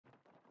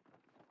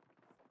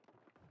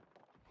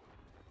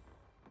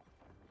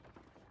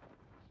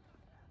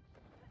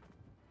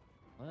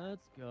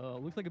Let's go.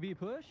 Looks like a B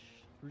push.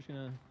 We're just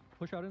gonna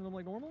push out into them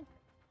like normal.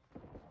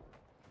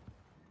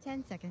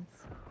 10 seconds.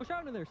 Push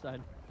out into their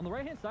side. On the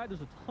right-hand side, there's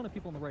a ton of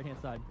people on the right-hand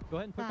side. Go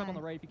ahead and push up on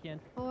the right if you can.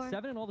 4,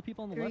 7 and all the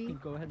people on the left can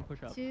go ahead and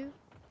push up. 2,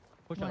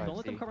 Push up. 1. Don't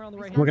let them come around the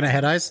right-hand Looking side. at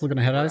head eyes. Looking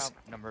at head eyes.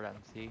 Numbered on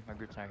C. My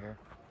group's not here.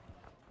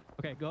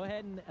 Okay, go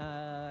ahead and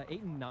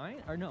 8 and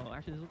 9. Or no,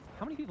 actually,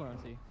 how many people are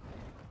on C?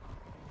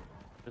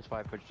 Just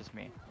 5 push, just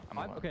me. I'm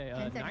 5? alone.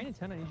 Okay, 10 9 and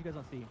 10, I need you guys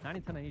on C. 9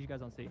 and 10, I need you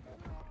guys on C.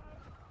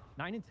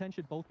 9 and 10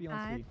 should both be on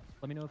 5, C.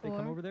 Let me know if they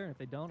come 4, over there, and if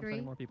they don't, I'm 3,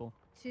 sending more people.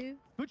 2,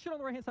 Good shit on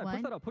the right-hand side. Push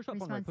 1. that up. Push up on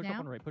the right. Push Response up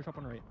on the now. right. Push up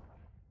on the right.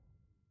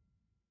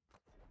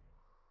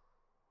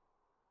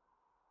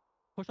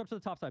 Push up to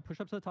the top side. Push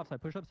up to the top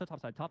side. Push up to the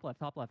top side. Top left.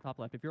 Top left. Top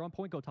left. If you're on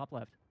point, go top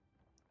left.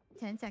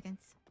 10 seconds.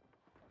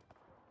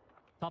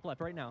 Top left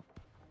right now.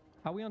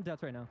 How are we on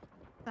deaths right now?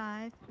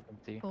 5,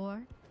 Empty.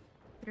 4,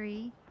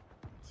 3,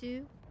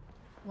 2,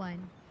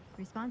 1.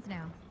 Response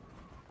now.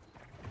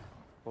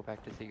 Go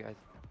back to C, guys.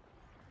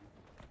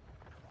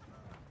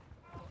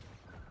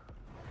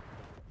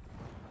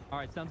 All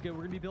right, sounds good. We're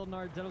gonna be building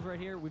our Zetos right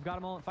here. We've got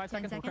them all. 5 10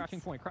 seconds. We're seconds.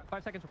 crashing point.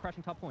 5 seconds. We're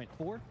crashing top point.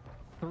 4,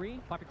 3.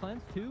 Pop your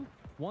cleanse. 2,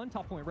 1.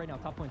 Top point right now.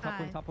 Top point. Top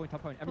point. 5, Top point.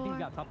 Top point. Everything you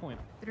 4, got. Top point.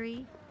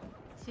 3,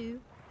 2,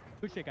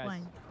 Good shit, guys.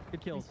 1.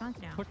 Good kills. Response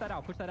now. Push that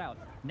out. Push that out.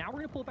 Now we're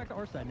gonna pull it back to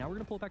our side. Now we're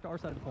gonna pull it back to our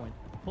side of the point.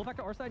 Pull back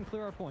to our side and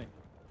clear our point.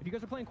 If you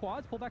guys are playing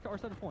quads, pull back to our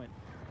side of the point.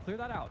 Clear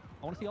that out.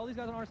 I want to see all these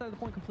guys on our side of the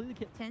point completely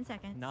kill. 10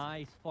 seconds.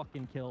 Nice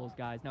fucking kills,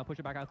 guys. Now push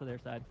it back out to their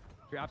side.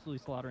 You're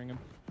absolutely slaughtering them.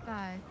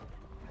 5,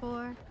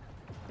 4,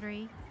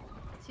 3,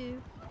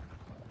 2,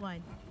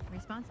 1.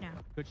 Response now.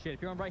 Good shit.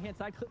 If you're on right hand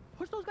side,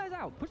 push those guys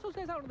out. Push those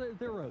guys out on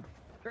their road.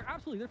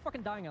 They're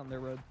fucking dying out on their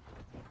road.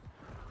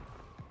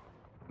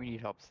 We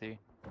need help, C.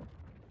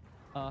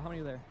 How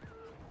many are there?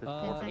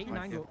 Just 8 and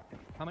 9 go.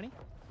 How many?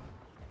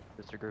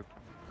 Just a group.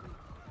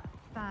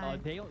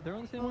 5, They're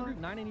on the same one 4, group.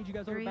 9, I need you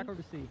guys over 3, back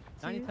over to C.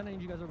 9 and 2, 10, I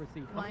need you guys over to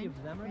C. How many 1.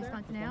 of them are there?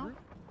 Response Just one now. group?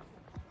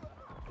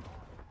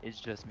 It's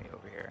just me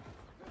over here.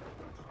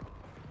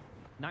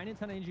 9 and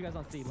 10, I need you guys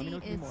on C. Let C me know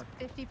if you need is more.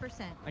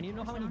 50%. I need to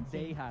know how many Response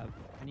they in. have.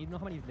 I need to know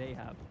how many they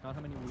have, not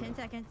how many we 10 have.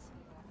 seconds.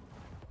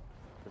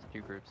 Just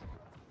 2 groups.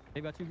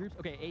 They've got 2 groups?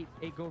 Okay,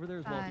 8 go over there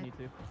as well if 5, you need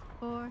to.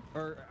 4,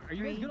 Or are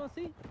you guys 3, good on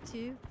C? 2,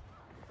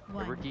 Yeah,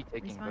 1. we're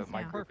de-taking, Response but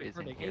my now. group Perfect,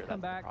 isn't perfect. here. 8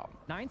 come That's back. the problem.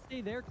 9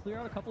 stay there, clear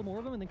out a couple more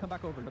of them, and then come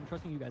back over. I'm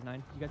trusting you guys,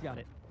 9. You guys got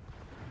it.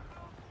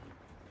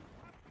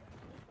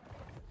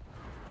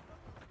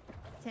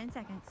 10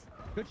 seconds.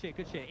 Good shit,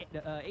 good shit.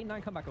 8 and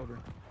 9 come back over.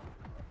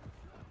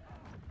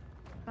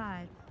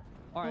 5,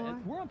 All right, 4,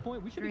 we're on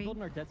point. We should be 3,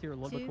 building our deaths here a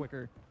little bit 2,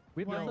 quicker.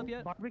 We have one.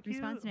 deaths up yet?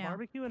 Response now.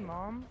 Barbecue and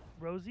Mom,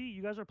 Rosie,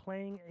 you guys are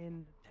playing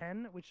in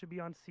 10, which should be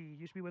on C.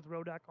 You should be with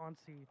Rodak on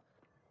C.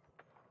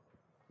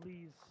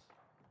 Please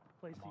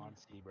play C. Come on,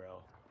 C,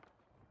 bro.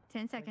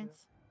 10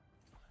 seconds.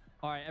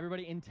 All right,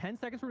 everybody, in 10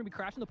 seconds, we're going to be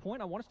crashing the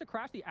point. I want us to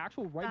crash the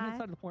actual right-hand 5,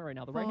 side of the point right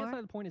now. The right-hand 4, side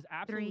of the point is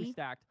absolutely 3,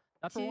 stacked.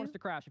 That's where I want us 2, to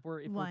crash if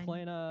we're 1.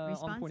 playing on the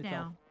Response point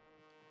itself. now.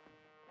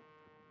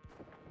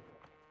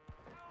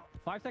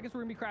 5 seconds, we're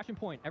going to be crashing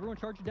point. Everyone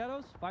charge your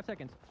deados. 5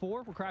 seconds.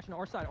 4, we're crashing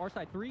our side. Our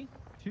side. 3,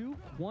 2,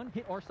 1,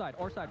 hit our side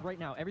right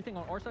now. Everything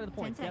on our side of the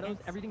point. 10 Deados,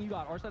 seconds. everything you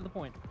got, our side of the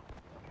point.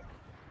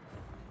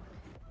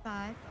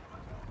 5,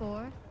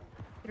 4,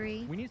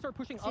 3, We need to start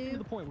pushing up 2, into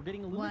the point. We're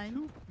getting a little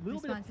 1. bit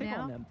of Response tick on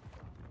now. them.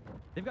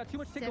 They've got too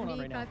much tick going on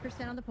right now.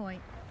 75% on the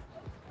point.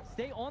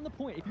 Stay on the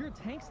point. If you're a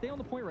tank, stay on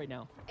the point right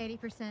now.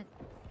 80%.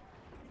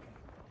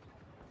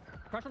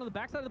 Crash onto the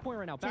backside of the point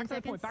right now. 10 Backside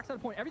of the point. seconds. Backside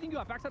of the point. Everything you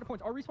got. Backside of the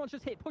points. Our respawn's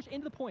just hit. Push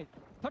into the point.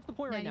 Touch the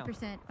point right now.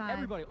 90%. 5,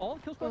 Everybody, all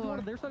the kill squads are 4,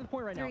 on their side of the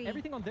point right now. 3,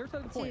 Everything on their side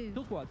of the point. 2,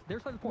 Kill squads, their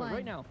side of the point 1.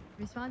 right now.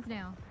 Response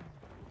now.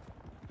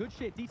 Good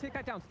shit. D-take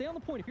that down. Stay on the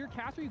point. If you're a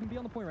caster, you can be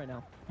on the point right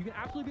now. You can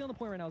absolutely be on the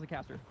point right now as a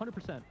caster.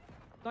 100%.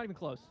 Not even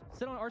close.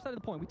 Sit on our side of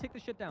the point. We take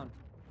this shit down.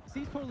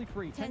 C's totally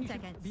free. 10 you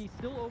should seconds. be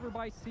still over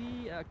by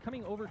C,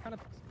 coming over, kind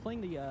of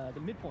playing the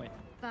midpoint.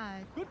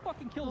 5, Good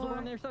fucking kills over 4,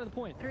 on their side of the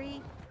point.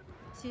 3,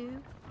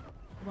 2,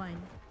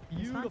 1.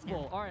 Response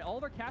Beautiful. now. All right, all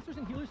of our casters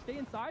and healers stay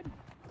inside.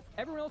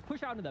 Everyone else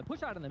push out into them.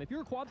 Push out on them. If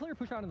you're a quad player,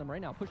 push out on them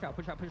right now. Push out,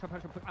 push out, push out,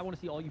 push out. I want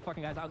to see all you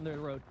fucking guys out in the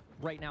road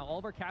right now. All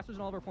of our casters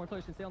and all of our point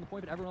players can stay on the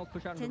point, but everyone else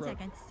push out into 10 the road.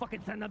 seconds.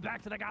 Fucking send them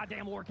back to the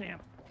goddamn war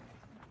camp.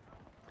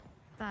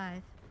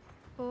 5,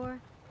 4,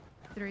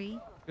 3,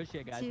 Good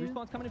shit, guys. 2,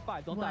 Respawn's coming in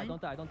 5. Don't die, 1.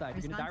 don't die, don't die.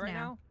 If you're gonna die Respawn's right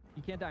now. now,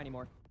 you can't die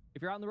anymore.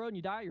 If you're out on the road and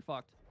you die, you're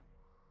fucked.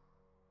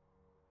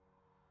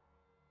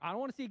 I don't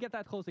want to see you get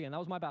that close again. That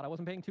was my bad. I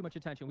wasn't paying too much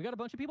attention. We got a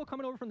bunch of people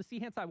coming over from the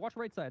C-hand side. Watch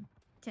right side.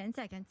 10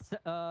 seconds. 8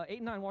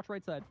 and 9, watch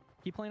right side.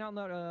 Keep playing out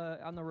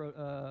on the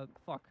road.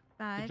 Fuck.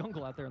 The 5,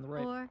 jungle out there on the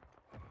right. 4,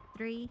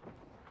 3,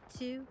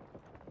 2,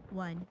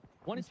 1.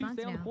 1 and 2, Response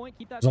stay on the now. point.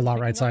 Keep that. There's a lot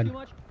picking right up side. Too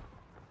much.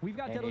 We've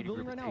got And deados 80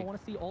 building group right of now. I C. want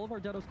to see all of our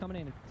deados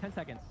coming in 10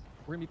 seconds.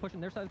 We're going to be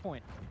pushing their side of the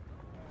point.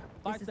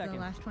 5 This is seconds.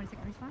 the last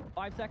 20-second respawn.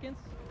 5 seconds.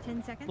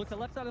 10 seconds. Look to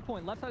left side of the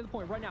point. Left side of the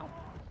point right now.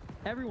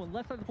 Everyone,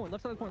 left side of the point.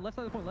 Left side of the point. Left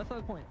side of the point. Left side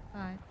of the point.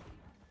 5,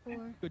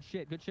 4, Good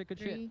shit. Good shit. Good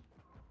shit. 3,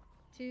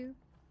 2,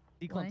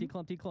 Declump, 1.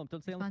 declump, declump.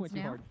 Don't stay on the point Response too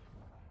now. hard.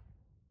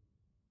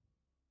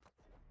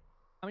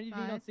 How many did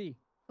you 5, not see?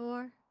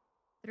 4,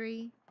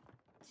 3,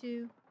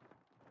 2,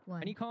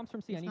 1. I need comms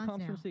from C. I need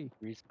Response comms from now. C.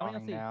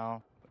 Respawning see.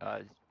 now.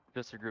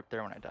 Just a group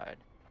there when I died.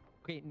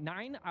 Okay,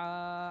 9.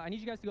 I need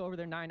you guys to go over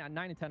there. 9 and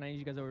 10. I need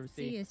you guys over to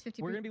C. C is 50%.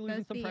 We're gonna be losing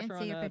both some B and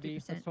pressure C on are B.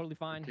 50%. That's totally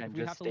fine. Can If we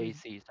have to just stay lose,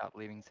 C. Stop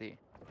leaving C.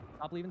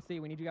 stop leaving C.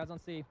 We need you guys on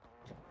C.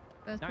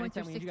 Both 9 and points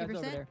 10. are We need you guys over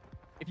 60%. there.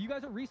 If you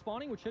guys are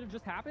respawning, which should have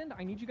just happened,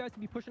 I need you guys to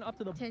be pushing up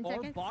to the 10 our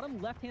seconds. bottom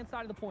left-hand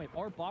side of the point.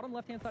 Our bottom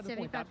left-hand side of the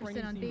point. That's where I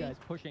need to 75% see you on guys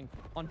pushing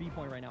on B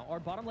point right now.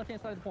 Our bottom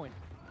left-hand side of the point.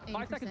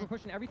 5 seconds. We're 80%.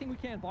 pushing everything we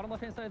can. Bottom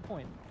left-hand side of the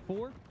point.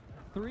 4,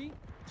 3,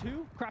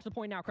 2. Crash the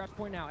point now. Crash the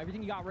point now.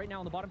 Everything you got right now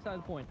on the bottom side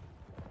of the point.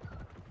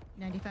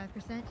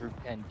 95%.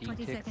 Group 10,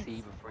 20 D-tick C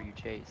seconds. before you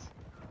chase.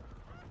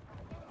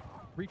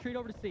 Retreat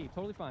over to C.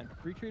 Totally fine.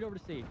 Retreat over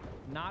to C.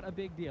 Not a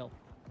big deal.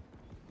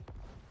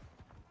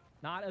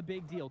 Not a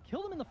big deal.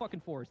 Kill them in the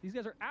fucking forest. These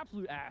guys are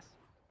absolute ass.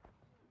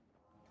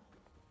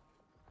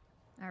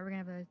 All right, we're gonna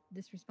have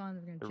this respawn.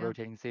 We're gonna They're jump.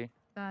 rotating C.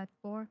 5,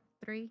 4,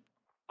 3,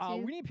 2.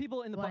 We need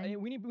people in the one.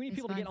 we need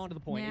people to get Response onto the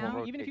point.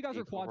 now. Even if you guys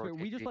are quad player,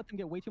 we Rotate just C. let them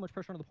get way too much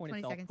pressure onto the point 20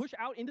 itself. seconds. Push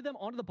out into them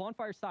onto the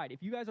bonfire side.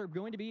 If you guys are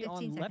going to be 15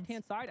 on seconds.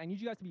 left-hand side, I need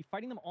you guys to be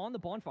fighting them on the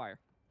bonfire.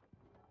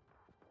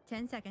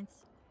 10 seconds.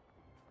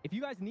 If you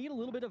guys need a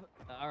little bit of,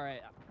 all right,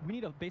 we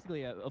need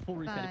basically a full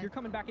reset. If 5, you're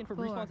coming back in for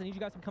 4, respawns, I need you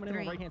guys to be coming in on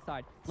the 3, right-hand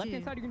side.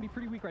 Left-hand 2, side, you're gonna be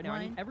pretty weak right now. I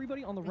need 1.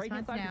 everybody on the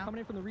right-hand Response side who's now. coming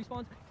in from the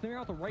respawns, clearing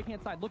out the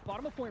right-hand side. Look,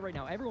 bottom of point right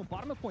now. Everyone,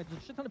 bottom of point.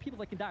 There's a shit ton of people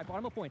that can die.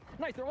 Bottom of point.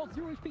 Nice, they're all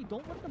 0 HP.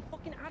 Don't let them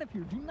fucking out of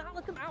here. Do not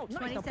let them out. Nice,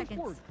 20 now push seconds.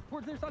 forward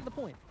towards their side of the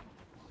point.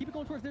 Keep it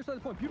going towards their side of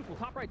the point. Beautiful.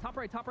 Top right, top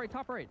right, top right,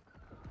 top right.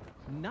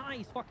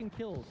 Nice fucking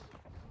kills.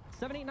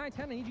 7, 8, 9,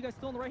 10. I need you guys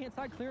still on the right-hand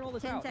side, clearing all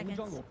this 10 out in the seconds.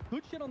 jungle.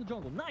 Good shit on the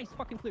jungle. Nice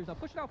fucking clears. Now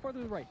push it out farther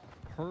to the right.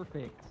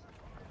 Perfect.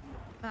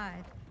 5,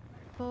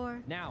 4,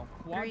 Now,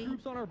 quad 3,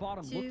 groups on our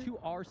bottom. Look 2, to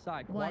our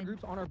side. Quad 1.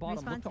 groups on our bottom.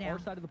 Look Response to our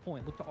now. side of the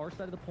point. Look to our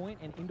side of the point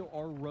and into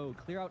our road.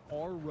 Clear out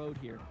our road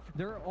here.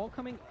 They're all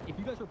coming. If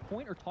you guys are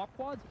point or top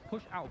quads,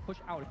 push out. Push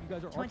out. If you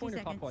guys are our 20 point or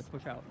top seconds. quads,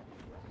 push out.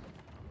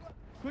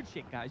 Good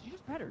shit, guys. You're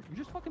just better. You're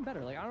just fucking better.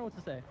 Like, I don't know what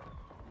to say.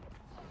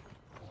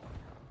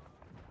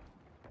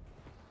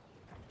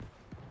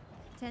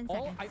 10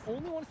 seconds. I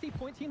only want to see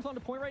point teams on the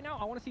point right now.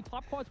 I want to see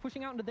top quads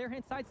pushing out into their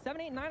hand side.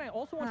 7, 8, 9. I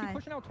also want to see 5,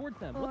 pushing out towards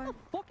them. 4, What the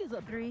fuck is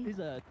a 3, is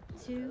a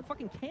 2,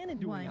 fucking cannon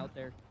doing 1. out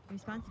there?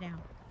 Response now.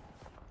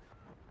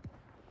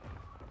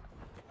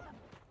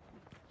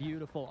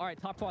 Beautiful. All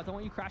right, top quads. I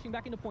want you crashing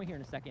back into point here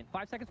in a second.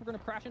 5 seconds. We're going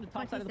to crash into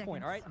top 20 side of the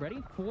point. All right, seconds.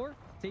 ready? 4.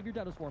 Save your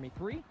deados for me.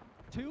 3,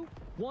 2,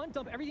 1.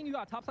 Dump everything you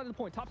got. Top side of the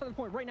point. Top side of the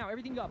point right now.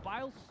 Everything you got.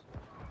 Biles.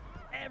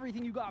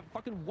 Everything you got.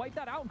 Fucking wipe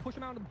that out and push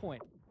them out to the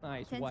point.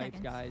 Nice 10 wipes,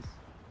 seconds. guys.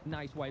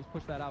 Nice wipes.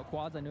 Push that out.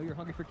 Quads, I know you're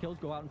hungry for kills.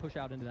 Go out and push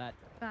out into that.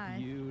 5,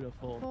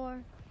 Beautiful.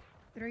 4,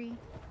 3,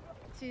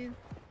 2,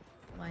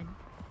 1.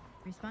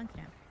 Response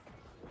now.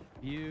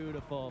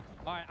 Beautiful.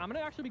 All right, I'm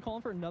going to actually be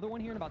calling for another one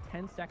here in about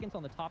 10 seconds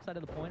on the top side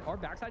of the point. Our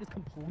backside is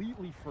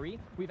completely free.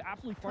 We've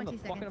absolutely farmed the 20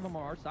 fuck out of seconds. them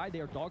on our side. They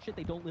are dog shit.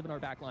 They don't live in our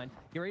back line.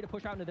 Get ready to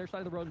push out into their side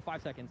of the road in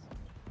 5 seconds.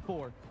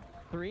 4,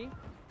 3,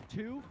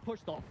 2. Push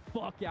the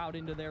fuck out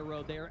into their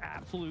road. They are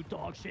absolute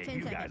dog shit. 10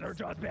 You guys seconds. are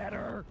just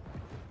better.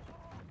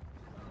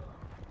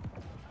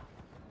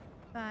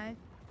 5,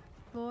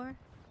 4,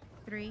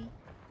 3,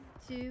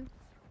 2,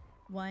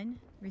 1.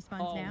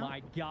 Response Oh now.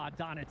 my God,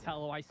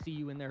 Donatello, I see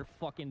you in their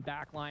fucking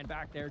back line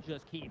back there.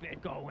 Just keep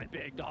it going,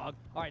 big dog.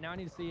 All right, now I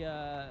need to see,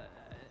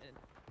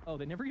 oh,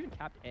 they never even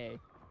capped A.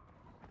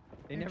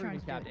 They They're never trying even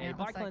to do capped it A. now.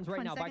 Buy Looks like cleanse right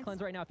 20 now. Buy seconds.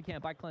 cleanse right now if you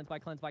can. Buy cleanse, buy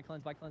cleanse, buy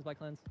cleanse, buy cleanse, buy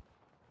cleanse.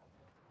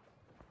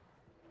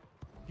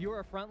 If you're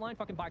a front line,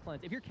 fucking buy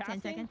cleanse. If you're 10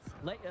 casting,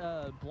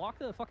 seconds. block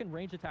the fucking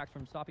range attacks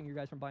from stopping you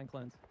guys from buying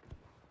cleanse.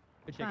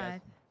 Good shit, 5,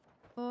 guys.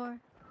 4,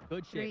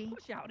 Good shit. 3,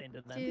 Push out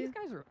into them. 2, These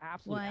guys are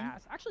absolute 1.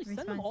 ass. Actually, send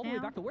them Response all the way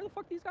now. back to where the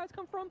fuck these guys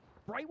come from?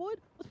 Brightwood?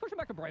 Let's push them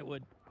back to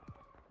Brightwood.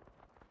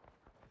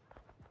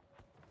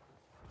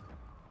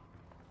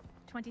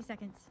 20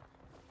 seconds.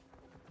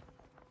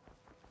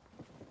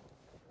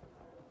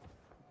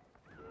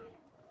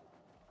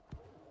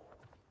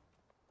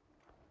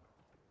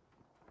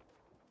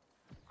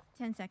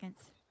 Ten seconds.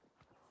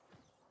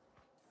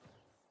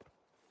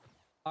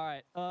 All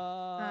right.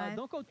 5,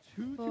 Don't go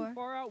too 4,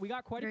 far out. We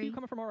got quite a few 3,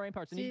 coming from our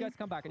ramparts. I need you 2, guys to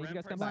come back. I need you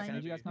guys to come back. I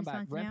need you guys to come back.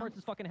 Response now. Ramparts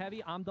is fucking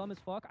heavy. I'm dumb as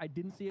fuck. I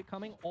didn't see it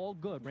coming. All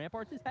good.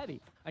 Ramparts is heavy.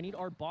 I need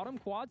our bottom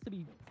quads to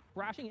be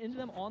crashing into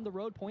them on the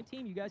road. Point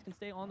team, you guys can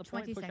stay on the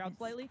point 20 and push out seconds.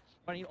 slightly.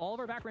 But I need all of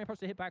our back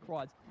ramparts to hit back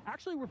quads.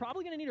 Actually, we're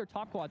probably going to need our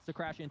top quads to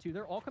crash into.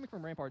 They're all coming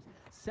from ramparts.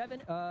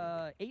 7,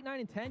 8, 9,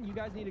 and 10, you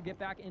guys need to get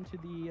back into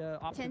the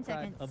opposite 10 side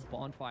seconds. of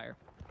bonfire.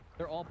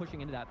 They're all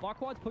pushing into that. Block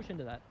quads, push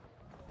into that.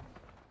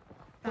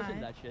 Push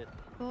into 5, that shit.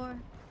 4,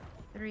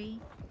 3,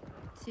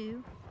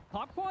 2.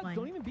 Top quads 1.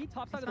 don't even beat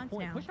top side of the Response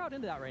point. now. Push out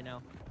into that right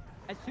now.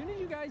 As soon as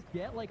you guys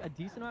get like a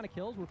decent amount of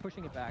kills, we're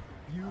pushing it back.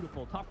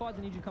 Beautiful. Top quads,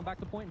 I need you to come back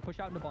to point and push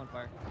out into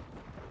bonfire.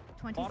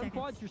 20 Bottom seconds.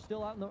 quads, you're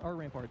still out in our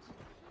ramparts.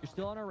 You're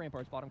still on our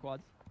ramparts, bottom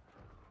quads.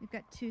 We've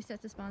got 2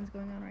 sets of spawns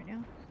going on right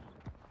now.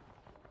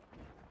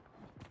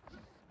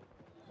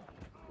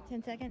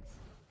 10 seconds.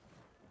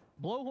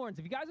 Blow horns.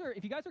 If you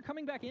guys are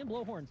coming back in,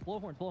 blow horns, blow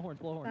horns, blow horns,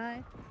 blow horns.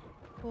 5,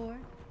 4.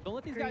 Don't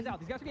let these guys 3, out.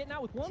 These guys are getting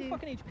out with 1 2,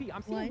 fucking HP.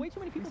 I'm seeing 1. way too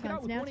many people get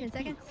out Response with now, 1 10 HP.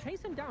 seconds. Chase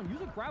them down.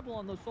 Use a gravel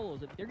on those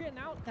solos. If they're getting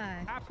out,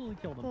 5, absolutely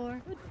kill them.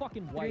 4, Good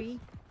fucking wipes. 3,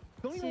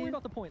 Don't even worry 2,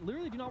 about the point.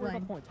 Literally, do not worry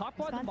about the 1. point. Top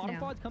quads and Response bottom now.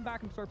 quads, come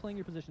back and start playing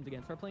your positions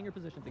again. Start playing your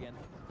positions again.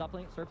 Start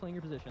playing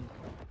your positions.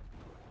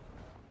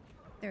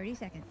 30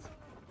 seconds.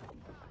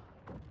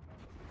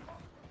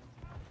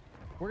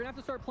 We're gonna have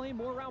to start playing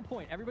more around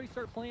point. Everybody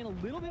start playing a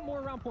little bit more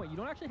around point. You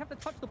don't actually have to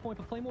touch the point,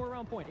 but play more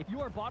around point. If you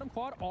are bottom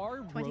quad, our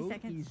 20 road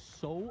seconds. is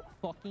so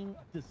fucking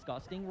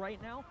disgusting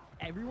right now.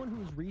 Everyone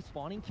who's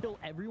respawning, kill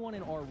everyone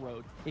in our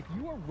road. If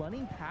you are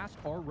running past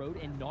our road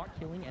and not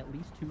killing at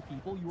least 2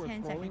 people, you are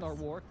 10 throwing our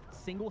seconds. war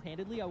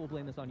single-handedly. I will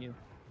blame this on you.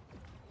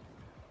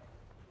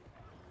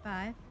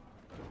 5,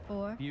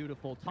 4,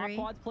 Beautiful. Top 3,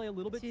 quads play a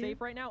little bit 2,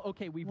 safe right now.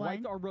 Okay, we've 1.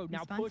 wiped our road. Now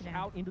Response push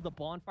now. out into the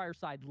bonfire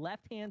side.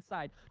 Left-hand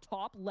side.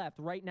 Top left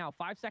right now.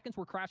 5 seconds.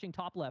 We're crashing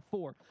top left.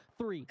 4,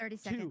 3, 30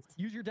 2. seconds.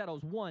 Use your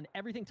deados. 1.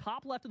 Everything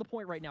top left of the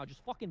point right now.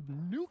 Just fucking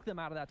nuke them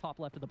out of that top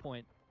left of the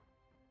point.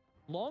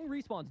 Long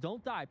respawns.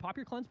 Don't die. Pop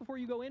your cleanse before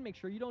you go in. Make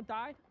sure you don't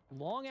die.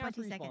 Long-ass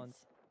 20 respawns. seconds.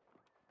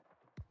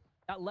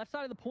 That left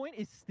side of the point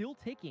is still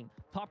ticking.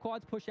 Top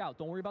quads, push out.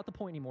 Don't worry about the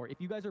point anymore.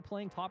 If you guys are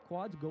playing top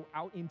quads, go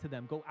out into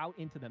them. Go out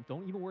into them.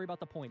 Don't even worry about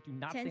the point. Do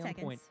not 10 stay on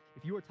the point. seconds.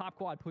 If you are top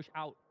quad, push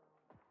out.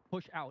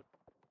 Push out.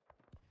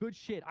 Good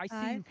shit. I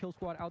see you, 5, kill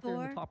squad out there in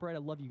 4, the top right. I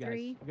love you guys.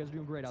 3, You guys are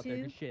doing great out there.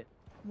 2, Good shit.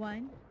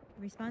 1.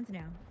 Response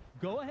now.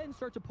 Go ahead and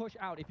start to push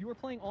out. If you are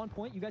playing on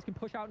point, you guys can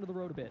push out into the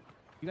road a bit.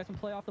 You guys can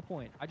play off the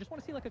point. I just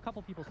want to see like a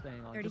couple people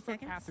staying on. 30 just like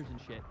seconds. casters and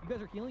shit. You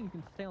guys are healing, you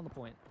can stay on the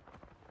point.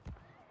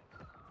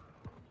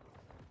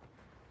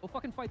 Go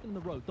fucking fight them in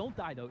the road. Don't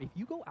die though. If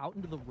you go out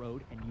into the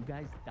road and you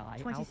guys die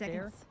 20 out there,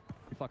 seconds.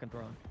 you're fucking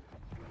thrown.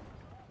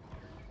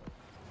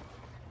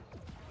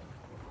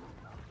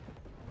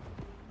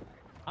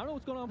 I don't know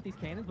what's going on with these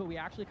cannons, but we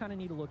actually kind of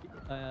need to look 10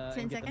 and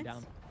get seconds. them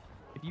down.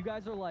 If you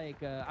guys are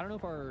like, I don't know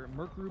if our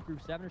Merc group, Group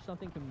 7 or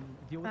something can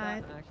deal with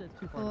 5, that. Actually, it's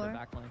too far to 4, the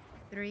back line.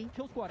 3,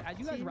 Kill squad, as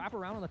you guys 2, wrap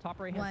around on the top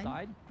right-hand 1.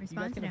 side, you guys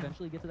Response can now.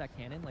 eventually get to that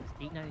cannon, like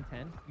 8, 9, and 10.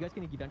 You guys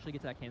can eventually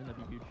get to that cannon,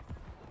 that'd be huge.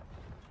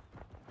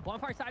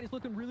 Bonfire side is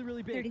looking really,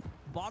 really big. 30.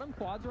 Bottom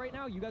quads right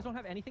now, you guys don't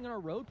have anything on our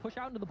road. Push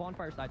out into the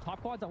bonfire side.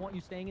 Top quads, I want you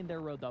staying in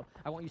their road, though.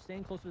 I want you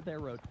staying closer to their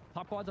road.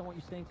 Top quads, I want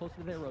you staying closer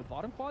to their road.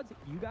 Bottom quads,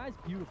 you guys,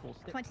 beautiful.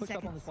 20 Push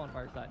up on this seconds.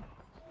 bonfire side.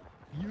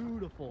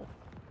 Beautiful.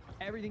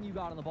 Everything you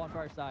got on the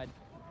bonfire side.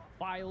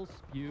 Files,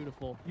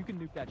 beautiful. You can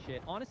nuke that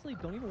shit. Honestly,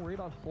 don't even worry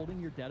about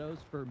holding your deados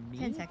for me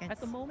 10 seconds. at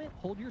the moment.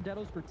 Hold your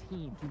deados for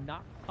team. Do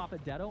not pop a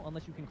deado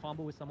unless you can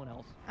combo with someone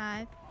else.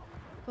 5,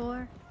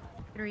 4,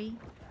 3,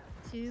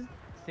 2,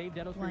 Save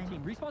deados for your 1.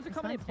 team. Respawns are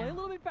coming in. Response Play a now.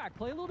 little bit back.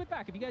 Play a little bit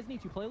back. If you guys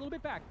need to, play a little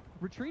bit back.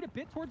 Retreat a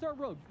bit towards our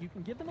road. You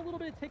can give them a little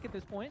bit of tick at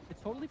this point.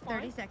 It's totally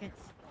fine. 30 seconds.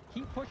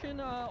 Keep pushing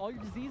all your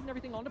disease and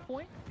everything onto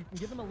point. You can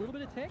give them a little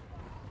bit of tick.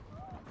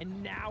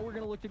 And now we're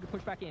going to look to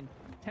push back in.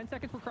 10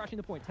 seconds, we're crashing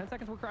the point. 10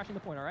 seconds, we're crashing the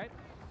point, all right?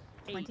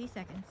 20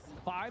 seconds.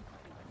 5,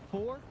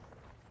 4,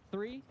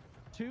 3,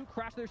 2,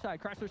 crash their side,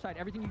 crash their side.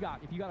 Everything you got.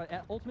 If you got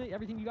an ultimate,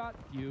 everything you got,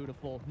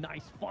 beautiful.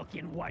 Nice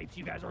fucking wipes.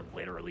 You guys are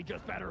literally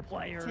just better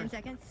players. 10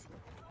 seconds.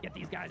 Get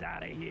these guys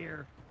out of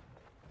here.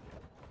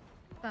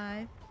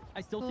 5,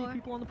 I still 4, see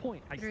people on the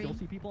point. I still 3,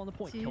 see people on the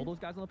point. 2, Kill those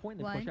guys on the point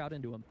and then push 1. out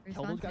into them.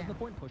 Kill those Response guys on the now.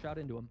 point and push out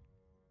into them.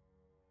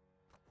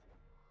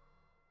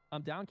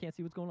 I'm down. Can't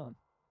see what's going on.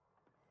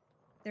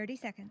 30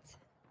 seconds.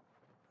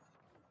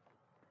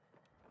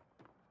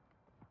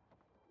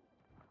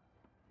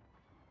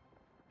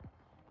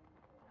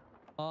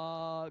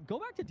 Go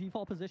back to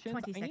default positions.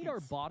 20 I need our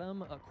seconds.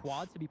 bottom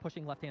quads to be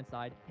pushing left-hand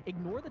side.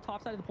 Ignore the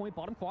top side of the point.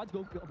 Bottom quads,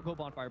 go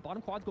bonfire.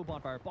 Bottom quads, go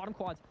bonfire. Bottom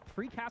quads,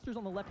 free casters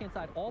on the left-hand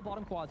side. All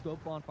bottom quads, go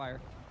bonfire.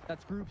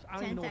 That's groups. I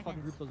don't 10 even know what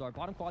fucking seconds. groups those are.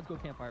 Bottom quads, go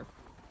campfire.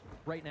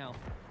 Right now.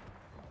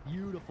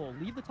 Beautiful.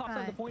 Leave the top side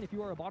of the 5, point. If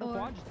you are a bottom 4,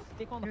 quad, just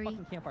stick on the 3,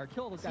 fucking campfire.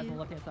 Kill those guys on 2, the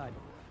left-hand side.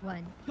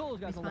 1. Kill those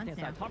guys on the Response left-hand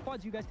side. now. Top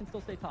quads, you guys can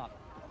still stay top.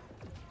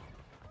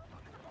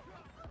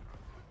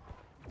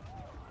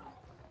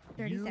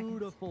 30 seconds.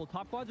 Beautiful.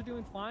 Top quads are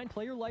doing fine.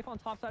 Play your life on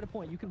top side of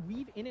point. You can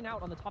weave in and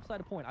out on the top side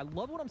of point. I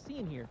love what I'm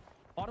seeing here.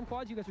 Bottom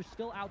quads, you guys are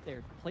still out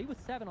there. Play with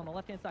 7 on the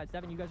left-hand side.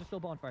 7, you guys are still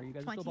bonfire. You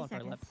guys are 20 still bonfire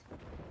seconds.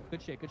 left.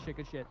 Good shit, good shit,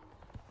 good shit.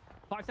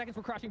 5 seconds,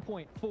 we're crashing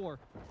point. 4,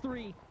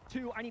 3,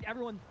 2, I need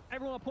everyone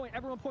on point,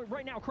 everyone on point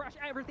right now. Crash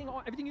everything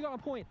you got on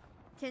point.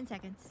 10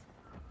 seconds.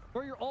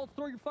 Throw your ults,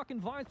 throw your fucking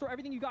vines, throw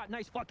everything you got.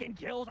 Nice fucking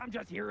kills. I'm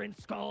just hearing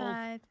skulls.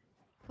 5,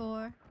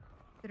 4,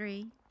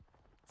 3,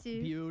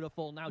 2.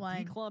 Beautiful. Now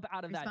 1. declump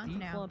out of that. Response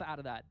now. Declump out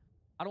of that.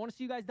 I don't want to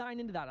see you guys dying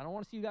into that. I don't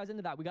want to see you guys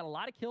into that. We got a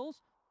lot of kills.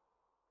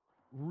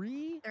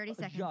 30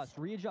 seconds.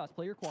 Readjust.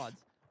 Play your quads.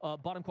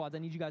 Bottom quads, I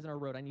need you guys on our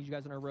road. I need you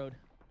guys on our road.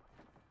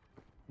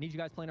 Need you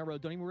guys playing our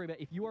road. Don't even worry about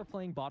it. If you are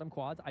playing bottom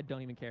quads, I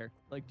don't even care.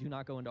 Like, do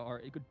not go into our...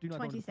 Do not go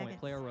 20 into the point.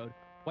 Play our seconds. road.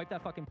 Wipe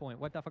that fucking point.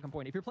 Wipe that fucking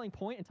point. If you're playing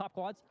point and top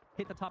quads,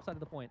 hit the top side of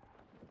the point.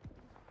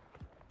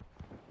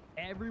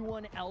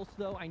 Everyone else,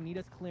 though, I need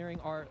us clearing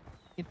our...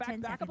 In fact,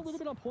 10 back up a seconds. little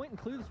bit on point and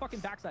clear this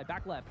fucking backside.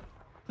 Back left.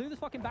 Clear this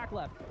fucking back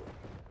left.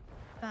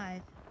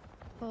 5,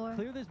 4.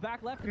 Clear this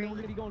back left, and then we're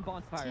going to be going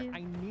bonfire. 2,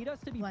 I need us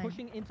to be 1.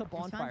 pushing into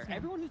bonfire. now.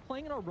 Everyone who's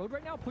playing in our road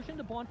right now, push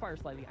into bonfire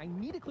slightly. I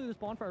need to clear this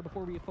bonfire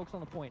before we focus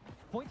on the point.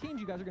 Point teams,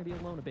 you guys are going to be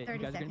alone a bit. You 30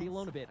 guys are going to be seconds.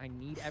 alone a bit. I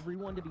need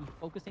everyone to be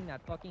focusing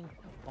that fucking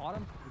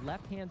bottom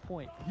left-hand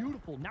point.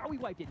 Beautiful. Now we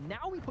wiped it.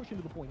 Now we push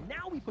into the point.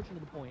 Now we push into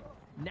the point.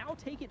 Now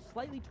take it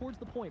slightly towards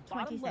the point.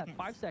 Bottom 20 left, seconds.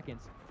 5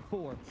 seconds.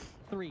 4,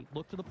 3,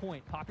 look to the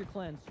point. Pop your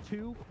cleanse.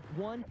 2,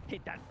 1,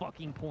 hit that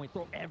fucking point.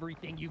 Throw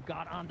everything you've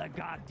got on the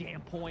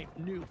goddamn point.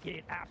 Nuke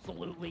it.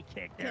 Absolutely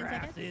kick their 10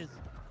 seconds. asses.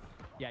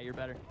 Yeah, you're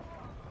better.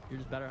 You're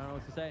just better. I don't know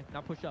what to say.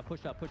 Now push up,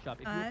 push up, push up.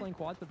 If you're 5, playing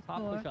quads for the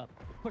top, 4, push up.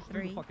 Push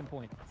through the 3, fucking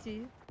point.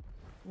 2,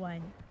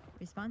 1.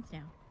 Response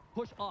now.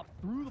 Push up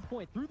through the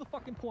point, through the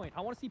fucking point.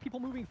 I want to see people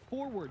moving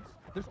forwards.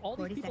 There's all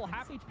these 40 people seconds.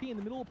 half HP in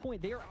the middle of the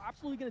point. They are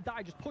absolutely gonna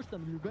die. Just push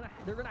them.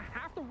 They're gonna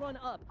have to run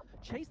up.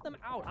 Chase them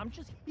out. I'm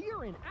just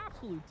hearing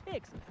absolute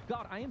ticks.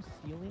 God, I am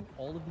stealing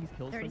all of these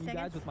kills from 30 you guys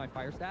seconds. with my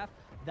fire staff.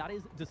 That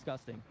is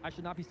disgusting. I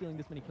should not be stealing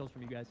this many kills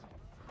from you guys.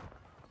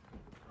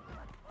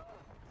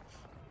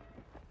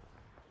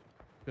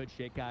 Good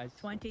shit, guys.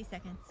 20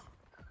 seconds.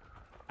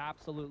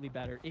 Absolutely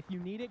better. If you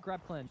need it,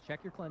 grab cleanse.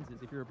 Check your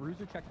cleanses. If you're a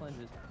bruiser, check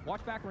cleanses.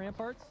 Watch back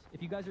ramparts.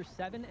 If you guys are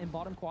 7 and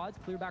bottom quads,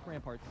 clear back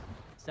ramparts.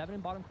 7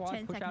 and bottom quads,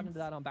 10 push out seconds. into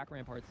that on back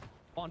ramparts.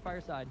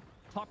 Bonfire side.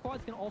 Top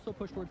quads can also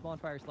push towards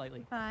bonfire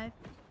slightly. 5,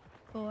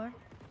 4,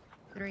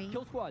 3.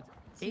 Kill squads.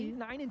 2, 8,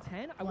 9, and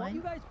 10. I want 1.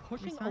 you guys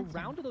pushing Response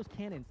around time. to those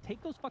cannons.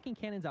 Take those fucking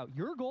cannons out.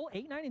 Your goal,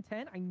 8, 9, and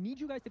 10. I need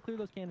you guys to clear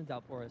those cannons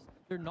out for us.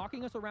 They're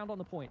knocking us around on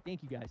the point.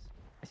 Thank you guys.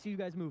 I see you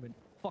guys moving.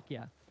 Fuck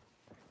yeah.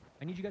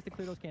 I need you guys to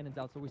clear those cannons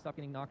out so we stop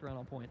getting knocked around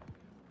on point.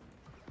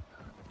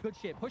 Good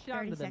shit. Push it out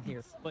 30 into them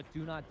here, seconds. but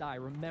do not die.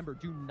 Remember,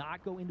 do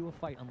not go into a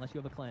fight unless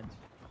you have a cleanse.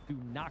 Do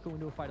not go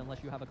into a fight unless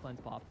you have a cleanse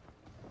pop.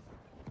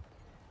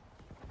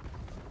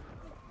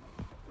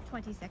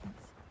 20 seconds.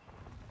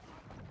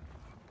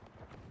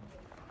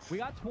 We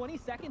got 20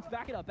 seconds.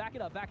 Back it up. Back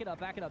it up. Back it up.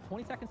 Back it up.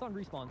 20 seconds on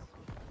respawns.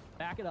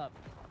 Back it up.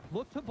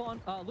 Look to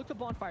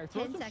bonfire.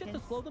 Throw 10 some shit to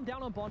seconds. slow them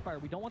down on bonfire.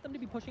 We don't want them to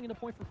be pushing into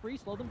point for free.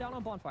 Slow them down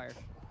on bonfire.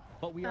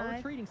 But we are 5,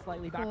 retreating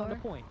slightly back on the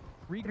 4, point.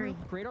 Regroup.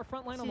 3, Create our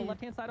front line on the 2,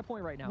 left-hand side of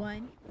point right now.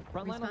 1.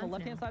 Front line on the Response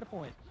left-hand now. side of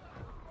point.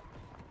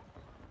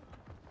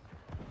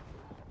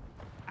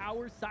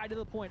 Our side of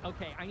the point.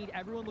 Okay, I need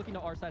everyone looking to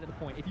our side of the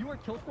point. If you are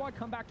kill squad,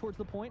 come back towards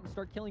the point and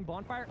start killing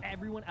bonfire.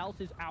 Everyone else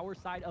is our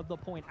side of the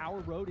point. Our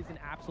road is an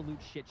absolute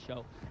shit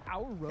show.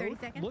 Our 30 road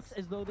seconds. looks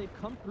as though they've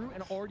come through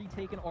and already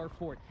taken our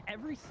fort.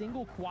 Every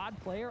single quad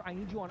player, I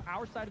need you on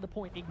our side of the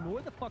point.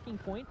 Ignore the fucking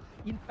point.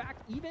 In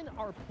fact, even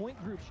our point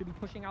group should be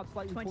pushing out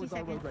slightly 20 towards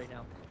our road seconds. right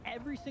now.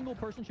 Every single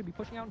person should be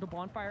pushing out into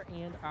bonfire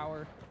and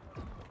our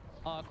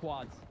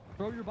quads.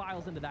 Throw your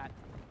vials into that.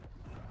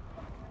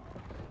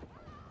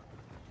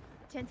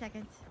 10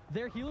 seconds.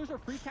 Their healers are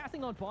free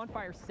casting on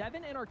bonfire.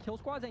 7 and our kill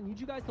squads, I need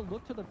you guys to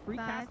look to the free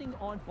 5, casting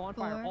on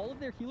bonfire. 4, All of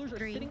their healers are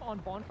 3, sitting on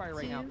bonfire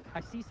right now. 2, I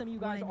see some of you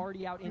guys 1.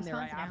 already out in there.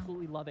 I Response now.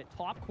 absolutely love it.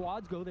 Top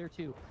quads, go there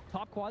too.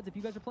 Top quads, if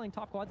you guys are playing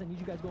top quads, I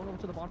need you guys going over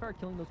to the bonfire,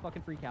 killing those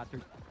fucking free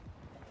casters.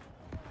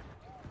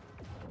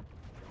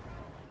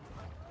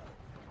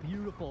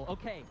 Beautiful.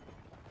 Okay.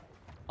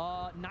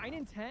 9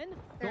 and 10, go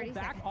 30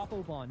 back seconds. off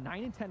Oban.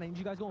 9 and 10, I need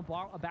you guys going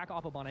back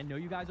off Oban. I know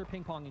you guys are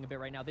ping-ponging a bit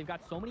right now. They've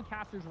got so many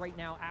casters right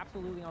now,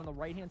 absolutely on the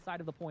right-hand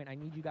side of the point. I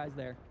need you guys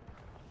there.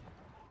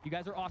 You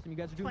guys are awesome. You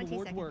guys are doing 20 the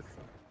Lord's seconds. work.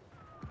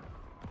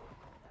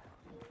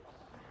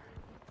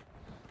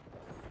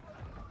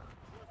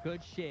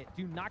 Good shit.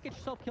 Do not get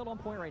yourself killed on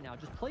point right now.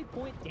 Just play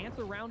point, dance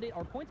around it.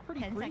 Our point's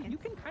pretty 10 free. seconds. You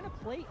can kind of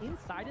play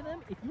inside of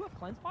them. If you have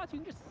cleanse spots, you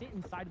can just sit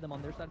inside of them on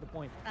their side of the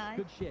point. 5,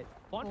 Good shit.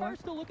 Bonfire's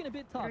 4, still looking a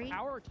bit tough. 3,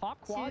 Our top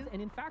quads, 2,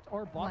 and in fact,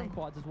 our bottom 1.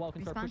 quads as well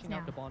can start Response pushing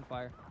out now. to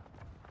bonfire.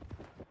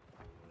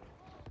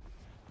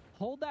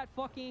 Hold that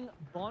fucking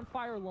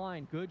bonfire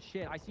line. Good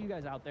shit. I see you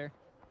guys out there.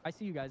 I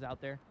see you guys out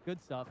there.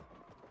 Good stuff.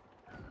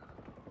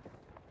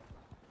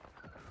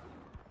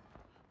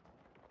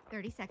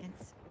 30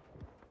 seconds.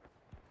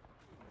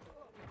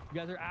 You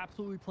guys are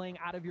absolutely playing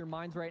out of your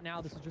minds right now.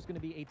 This is just going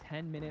to be a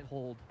 10-minute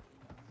hold.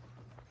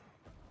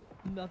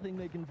 Nothing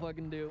they can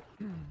fucking do.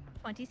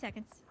 20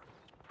 seconds.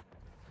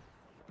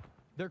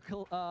 They're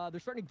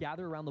starting to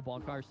gather around the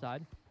bonfire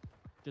side.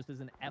 Just as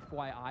an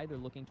FYI, they're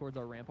looking towards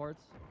our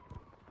ramparts.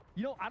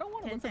 You know, I don't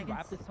want to 10 let them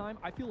wrap seconds. this time.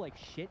 I feel like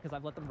shit because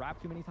I've let them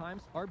wrap too many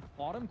times. Our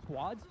bottom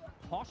quads,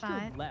 posture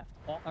 5, left.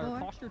 Or 4,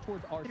 posture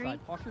towards our 3,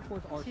 side. Posture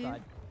towards our 2,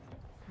 side.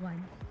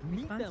 1. Meet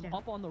Response them now.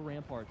 up on the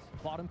ramparts.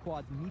 Bottom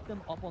quads, meet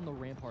them up on the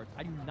ramparts.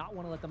 I do not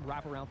want to let them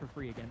wrap around for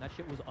free again. That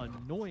shit was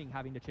annoying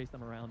having to chase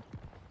them around.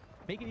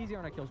 Make it easier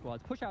on our kill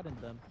squads. Push out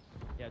into them.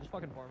 Yeah, just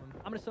fucking farm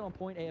them. I'm going to sit on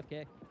point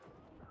AFK.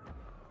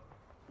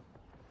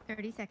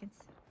 30 seconds.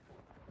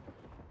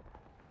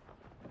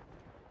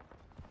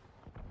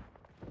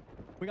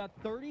 We got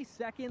 30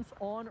 seconds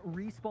on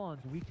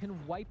respawns. We can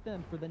wipe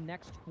them for the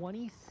next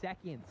 20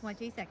 seconds.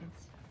 20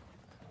 seconds.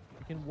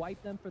 We can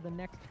wipe them for the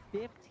next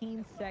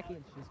 15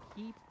 seconds. Just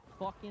keep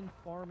fucking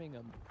farming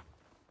them.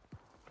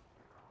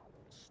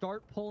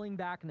 Start pulling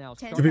back now.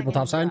 10 Start Do people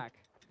pulling top side? back.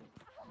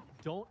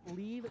 Don't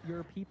leave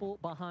your people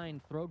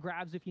behind. Throw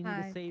grabs if you need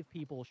to 5, save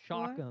people.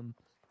 Shock 4, them.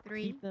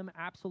 3. Keep them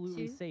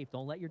absolutely 2, safe.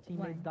 Don't let your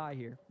teammates 1. die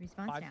here.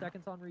 Respawn 5 now.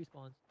 seconds on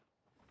respawns.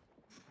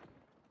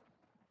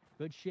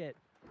 Good shit.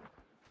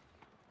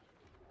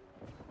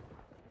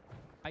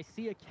 I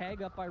see a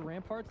keg up by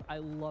ramparts. I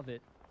love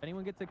it. If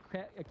anyone gets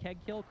a keg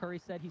kill, Curry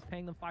said he's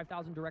paying them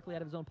 5,000 directly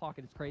out of his own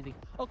pocket. It's crazy.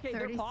 Okay,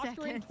 they're 30 posturing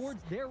seconds.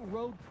 towards their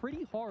road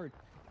pretty hard.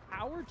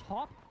 Our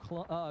top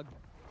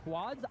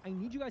quads, I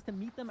need you guys to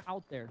meet them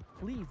out there.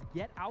 Please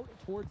get out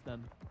towards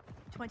them.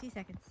 20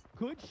 seconds.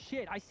 Good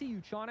shit. I see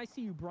you, Sean. I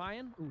see you,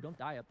 Brian. Ooh, don't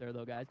die up there,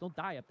 though, guys. Don't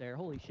die up there.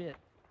 Holy shit.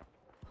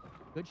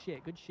 Good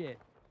shit. Good shit.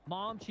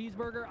 Mom,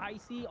 Cheeseburger,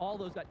 Icy, all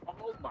those guys.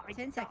 Oh, my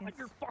 10 God. seconds.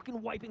 You're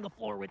fucking wiping the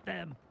floor with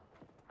them.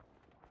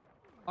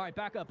 All right,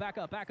 back up, back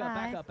up, back up,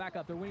 back 5, up, back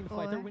up. They're winning the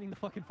fight. They're 4, winning the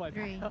fucking fight.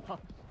 3, Back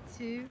up.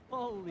 2.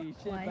 Holy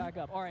shit, 1. back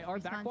up. All right, our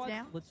back Respawn's quads,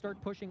 down. let's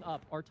start pushing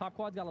up. Our top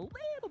quads got a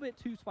little bit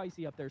too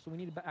spicy up there, so we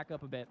need to back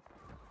up a bit.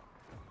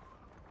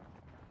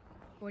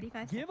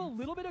 45 Give a seconds.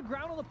 little bit of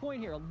ground on the point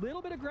here. A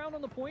little bit of ground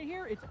on the point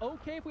here. It's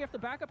okay if we have to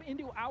back up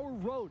into our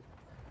road.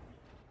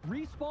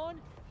 Respawn,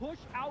 push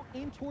out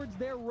in towards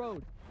their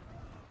road.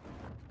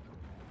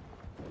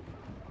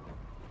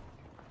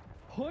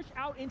 Push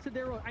out into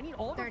their road. I need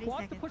all of our 30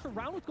 quads seconds. to push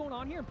around what's going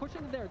on here and push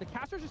into there. The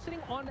casters are sitting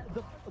on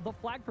the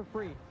flag for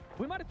free.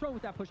 We might have thrown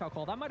with that push out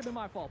call. That might have been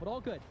my fault, but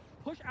all good.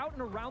 Push out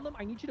and around them.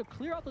 I need you to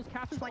clear out those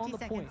casters 20 on the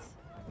point. seconds.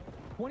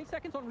 20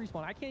 seconds on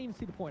respawn. I can't even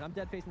see the point. I'm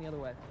dead facing the other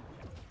way.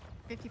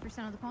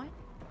 50% of the point.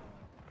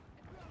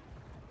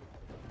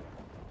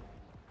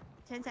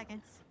 10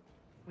 seconds.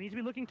 We need to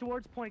be looking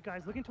towards point,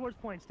 guys. Looking towards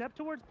point. Step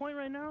towards point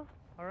right now.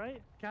 All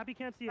right. Cappy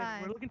can't see it.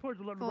 5, We're looking towards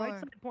the right 4,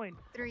 side point.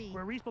 3.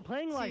 We're respawn.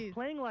 Playing life. 2,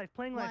 Playing life.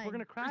 Playing life. We're 1.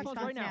 gonna crash Respawn's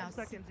down right now. 6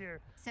 seconds here.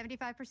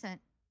 75%.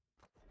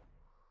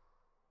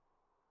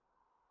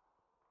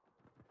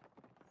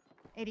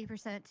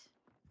 80%.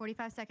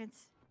 45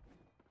 seconds.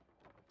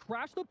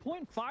 Crash the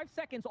point. 5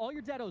 seconds. All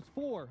your deados.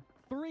 4,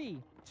 3,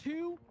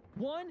 2,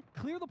 1.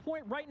 Clear the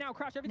point right now.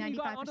 Crash everything you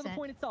got onto the 95%.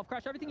 point itself.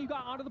 Crash everything you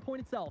got onto the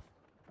point itself.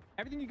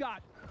 Everything you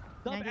got.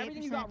 Dump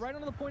everything you got 98%. right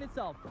onto the point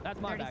itself. That's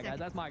my 30 bad, guys.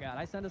 That's my bad.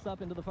 I send us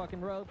up into the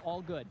fucking road.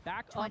 All good.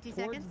 Back up 20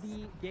 towards seconds.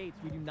 the gates.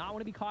 We do not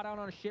want to be caught out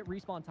on a shit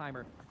respawn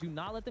timer. Do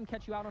not let them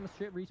catch you out on a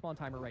shit respawn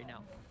timer right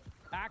now.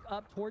 Back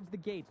up towards the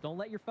gates. Don't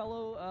let your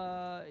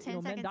fellow 10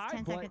 men seconds, die,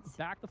 10 but seconds.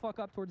 back the fuck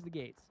up towards the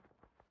gates.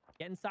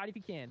 Get inside if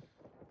you can.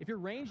 If you're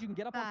ranged, you can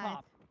get up on 5,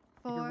 top.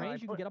 If you're 4,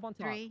 ranged, you can get up on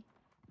top. 3,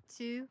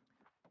 2,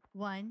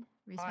 1.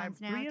 Five.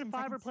 Respawns now. 3 and 10 5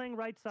 are seconds. playing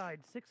right side.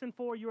 6 and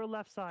 4, you're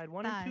left side.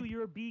 1 and 2, 5,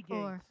 you're B gates.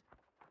 4,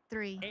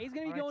 3. A is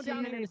going to be All going right,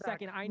 down two, here in a back.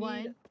 second. I need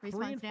 1. 3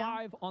 Respawns and now.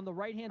 5 on the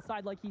right-hand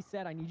side, like he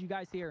said. I need you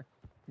guys here.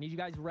 I need you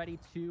guys ready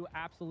to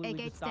absolutely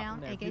just gates stop down,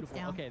 them there. A gates Beautiful.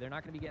 down. Okay, they're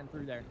not going to be getting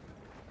through there.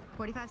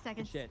 45 Good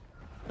seconds. shit.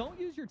 Don't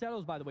use your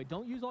deados, by the way.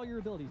 Don't use all your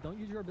abilities. Don't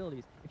use your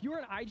abilities. If you are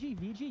an IG,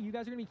 VG, you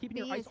guys are going to be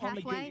keeping B your ice is on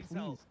the halfway. gate,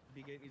 please.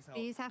 B gate needs help.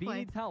 B is B halfway.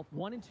 needs help.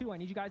 1 and 2. I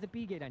need you guys at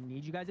B gate. I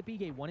need you guys at B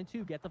gate. 1 and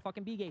 2. Get the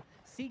fucking B gate.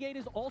 C gate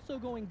is also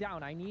going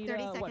down. I need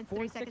 30 what, seconds. 4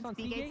 30 and 6 seconds. on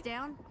B C gates gate.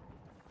 down.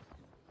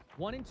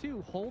 1 and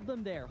 2. Hold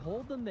them there.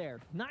 Hold them there.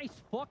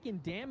 Nice fucking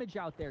damage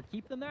out there.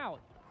 Keep them out.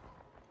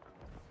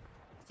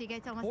 C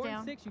gates almost 4 down.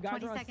 and 6. You guys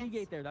 20 are on seconds. C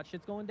gate there. That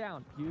shit's going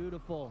down.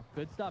 Beautiful.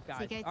 Good stuff, guys.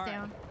 C gates All right.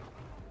 down.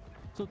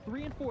 So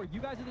 3 and 4. You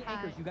guys are the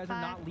anchors. 5, You guys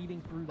are not 5,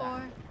 leaving through that.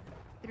 4,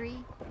 3,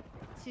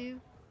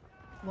 2,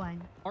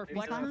 1. Our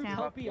flex Respawn groups now.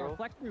 help B. Our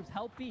flex groups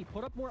help B.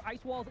 Put up more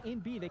ice walls in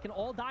B. They can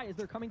all die as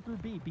they're coming through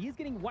B. B is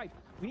getting wiped.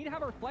 We need to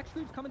have our flex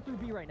groups coming through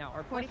B right now.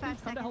 Our flex 45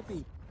 groups come to help B.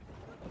 seconds.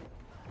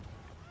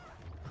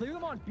 Clear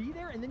them on B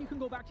there, and then you can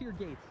go back to your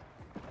gates.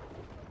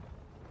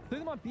 Clear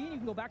them on B, and you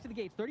can go back to the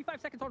gates.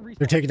 35 seconds on respawn.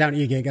 They're taking down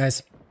E gate,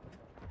 guys.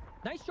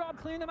 Nice job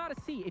clearing them out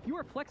of C. If you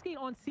are flex gate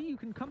on C, you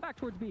can come back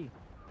towards B.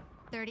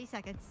 30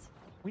 seconds.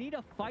 We need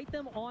to fight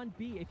them on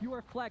B. If you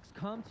are flex,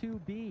 come to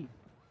B.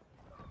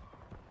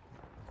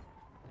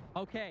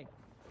 Okay.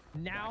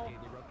 Now,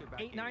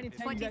 8, 9, and 10,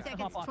 you 20 guys can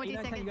hop seconds. off. 20 8,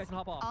 9, 10, you seconds. guys can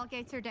hop off. All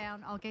gates are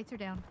down. All gates are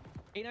down.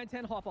 8, 9,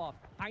 10, hop off.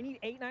 I need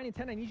 8, 9, and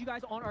 10. I need you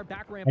guys on our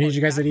back ramparts. I need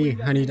you guys That's at where E.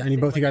 guys I need sit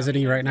both you guys at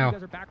E right 8, 9, 10, now. You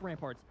guys are back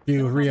ramparts. Do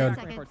Sit on our Rio. back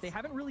Seconds. ramparts. They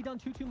haven't really done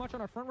too much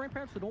on our front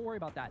ramparts, so don't worry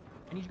about that.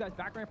 I need you guys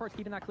back ramparts,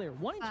 keeping that clear.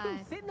 1 and 2,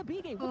 5, sit in the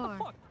B gate. What the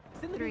 4, fuck?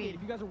 Sit in the B 3, gate.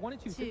 If you guys are 1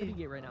 and 2, sit in the 2,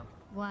 B gate right now.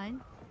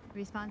 1.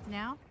 Respawns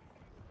now.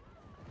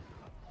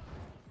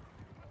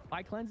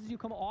 I cleanse as you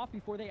come off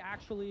before they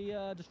actually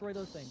destroy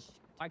those things.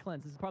 I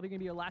cleanse. This is probably going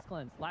to be your last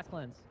cleanse. Last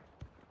cleanse.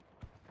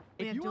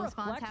 We If have you are dual a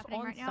spawns flex happening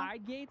on right now.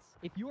 side gates,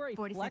 if you are a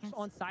 40 flex seconds.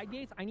 on side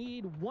gates, I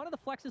need one of the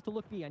flexes to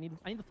look B. I need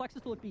the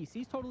flexes to look B.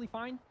 C's totally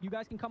fine. You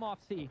guys can come off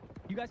C.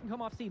 You guys can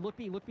come off C. Look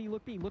B. Look B.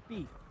 Look B. Look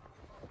B.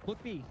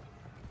 Look B.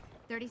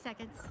 30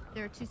 seconds.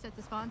 There are 2 sets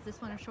of spawns. This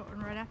one, a short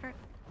one right after it.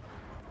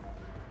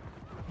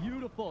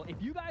 Beautiful. If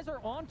you guys are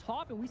on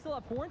top and we still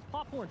have horns,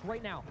 pop horns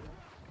right now.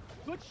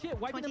 Good shit.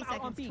 Wiping 20 them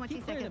out on seconds, B. 20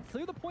 Keep clearing them. seconds.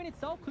 Clear the point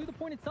itself. Clear the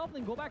point itself, and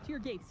then go back to your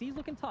gate. C's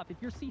looking tough. If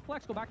you're C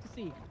flex, go back to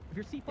C. If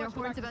you're C There are flex,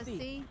 go back horns to above C.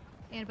 C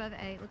and above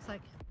A, it looks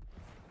like.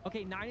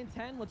 Okay, 9 and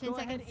 10. Let's 10 go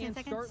ahead seconds, 10 and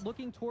seconds. start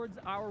looking towards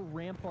our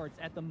ramparts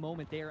at the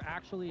moment. They are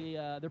actually,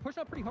 they're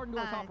pushing up pretty hard into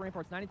our top 5,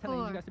 ramparts. 9 and 10, I need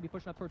 4, you guys to be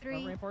pushing up towards front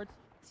 3, ramparts.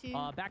 2,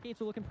 Back gates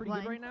are looking pretty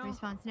 1. good right now.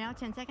 Response now.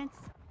 10 seconds.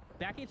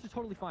 Back gates are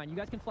totally fine. You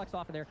guys can flex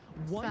off of there.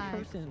 One 5,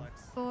 person.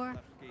 Flex. 4,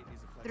 Left gate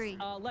needs a flex. 3.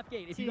 Left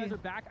gate. If you guys 2, are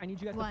back, I need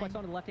you guys to flex 1.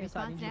 onto the left-hand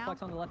side. I need you to Response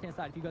flex now. on the left-hand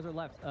side. If you guys are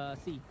left,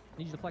 C. I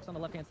need you to flex on the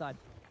left-hand side.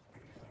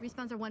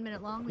 Respawns are 1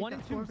 minute long. We've 1 got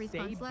and 4 2, stay,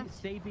 respawns left.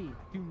 stay B.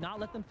 Do not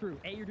let them through.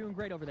 A, you're doing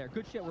great over there.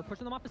 Good shit. We're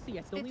pushing them off of C.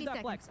 I still 50 need that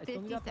seconds. flex. I still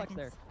 50 need that flex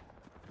there. seconds.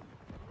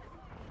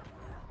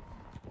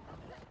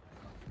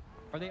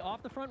 Are they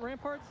off the front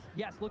ramparts?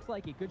 Yes, looks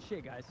like it. Good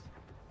shit, guys.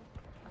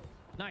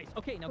 Nice.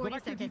 Okay, now go 40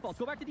 back to your seconds. defaults.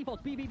 Go back to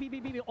defaults. B, B, B, B,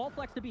 B, B. All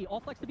flex to B.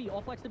 All flex to B.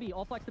 All flex to B.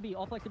 All flex to B.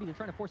 All flex to B. They're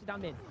trying to force it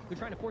down mid. They're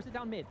trying to force it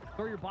down mid.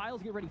 Throw your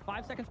biles. Get ready.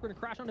 5 seconds. We're going to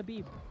crash onto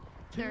B.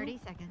 2, 30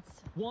 seconds.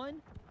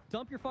 1.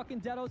 Dump your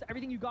fucking deados.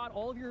 Everything you got.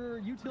 All of your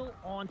util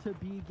onto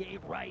B gate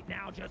right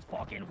now. Just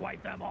fucking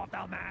wipe them off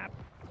the map.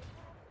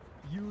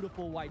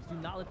 Beautiful wipes. Do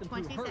not let them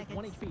 20 through. Hurt. seconds.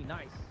 1 HP.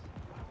 Nice.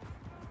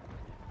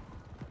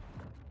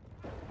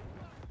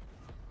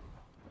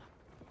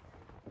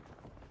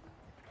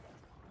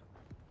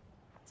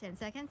 Ten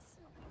seconds.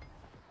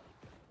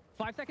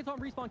 5 seconds on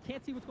respawn.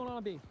 Can't see what's going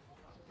on B.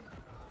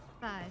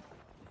 5,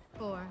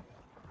 4,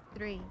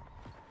 3,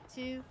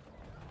 2,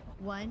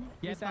 1.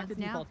 Get back to Respawns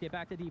now. defaults. Get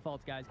back to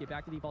defaults, guys. Get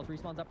back to defaults.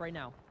 Respawn's up right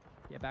now.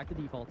 Get back to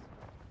defaults.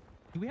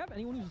 Do we have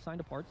anyone who's assigned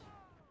to parts?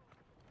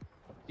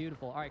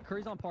 Beautiful. All right,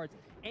 Curry's on parts.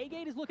 A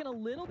gate is looking a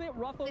little bit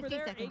rough over 50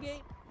 there. seconds. A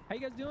gate, how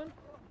you guys doing?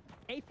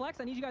 A flex,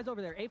 I need you guys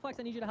over there. A flex,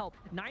 I need you to help.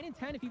 9 and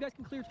 10, if you guys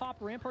can clear top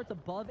ramparts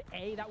above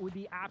A, that would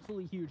be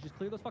absolutely huge. Just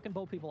clear those fucking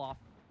boat people off.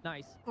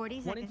 Nice.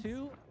 40 1 and seconds.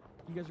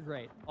 2, you guys are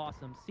great.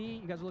 Awesome. C,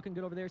 you guys are looking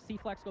good over there. C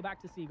flex, go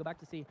back to C. Go back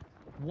to C.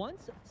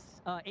 Once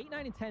 8,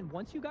 9, and 10,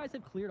 once you guys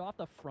have cleared off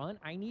the front,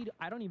 I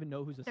don't even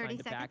know who's assigned 30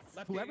 to back. seconds.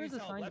 Left Whoever's gate needs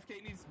help. assigned. Left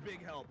gate needs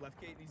big help.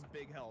 Left gate needs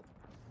big help.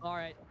 All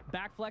right,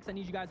 back flex, I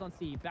need you guys on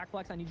C. Back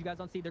flex, I need you guys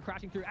on C. They're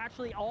crashing through.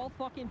 Actually, all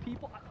fucking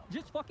people,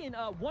 just fucking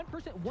one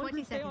person, one 20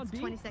 group stay on seconds. B.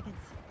 20 seconds.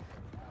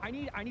 I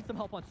need some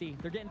help on C.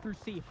 They're getting through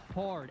C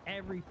hard.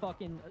 Every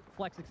fucking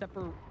flex except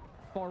for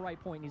far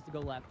right point needs to go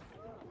left.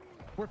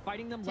 We're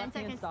fighting them 10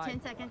 left-hand seconds. side.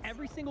 10 seconds.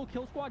 Every single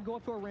kill squad go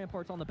up to our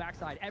ramparts on the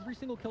backside. Every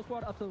single kill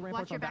squad up to the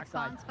ramparts Watch your on the back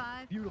backside. spawns.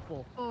 5,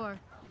 Beautiful. 4,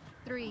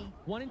 3,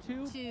 1 and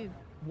 2. 2.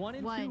 1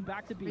 and 2 1.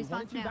 back to B. 1 and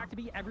Response 2 now. back to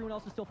B. Everyone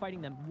else is still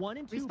fighting them. 1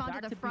 and 2 Respawn back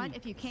to the to front B.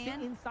 if you can.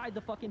 Sit inside the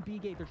fucking B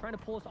gate. They're trying to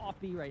pull us off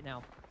B right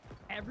now.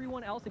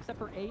 Everyone else except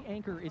for A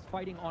anchor is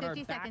fighting on our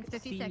 50 back seconds,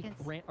 50 C seconds.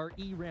 or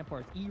E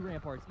ramparts. E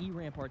ramparts. E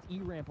ramparts. E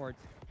ramparts.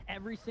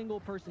 Every single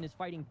person is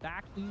fighting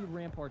back E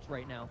ramparts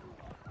right now.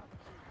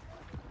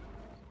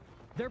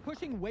 They're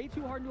pushing way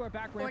too hard into our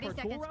back 40 ramparts.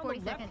 seconds, Go around 40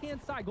 the seconds.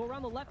 left-hand side. Go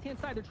around the left-hand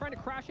side. They're trying to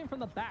crash in from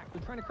the back.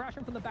 They're trying to crash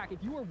in from the back.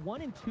 If you are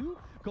 1 and 2,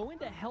 go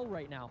into hell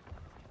right now.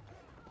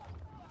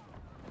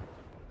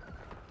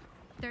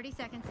 30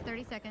 seconds.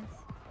 30 seconds.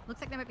 Looks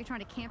like they might be trying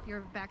to camp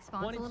your back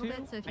spawns 1 a and little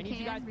 2. bit. So if I you need can,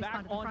 you guys respawn back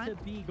to the onto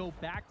front. B. Go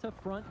back to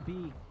front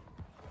B.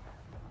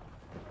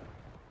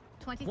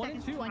 20 1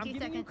 seconds. and 2. I'm 20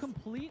 giving you seconds.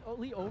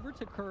 completely over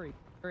to Curry.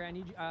 Curry, I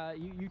need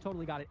you. You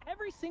totally got it.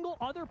 Every single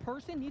other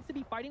person needs to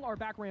be fighting our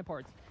back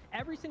ramparts.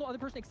 Every single other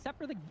person except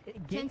for the gate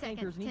 10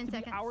 anchors seconds, needs 10 to be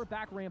seconds. our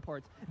back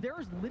ramparts.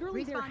 There's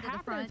literally Respawn to the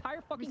half their front.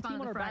 entire fucking Respawn team to on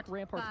the our back front.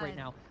 ramparts right 5,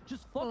 now.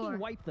 Just fucking 4,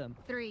 wipe them.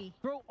 3.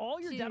 Throw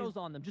all your 2, deados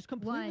on them. Just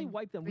completely 1.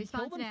 wipe them. We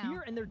kill Respawn's them now.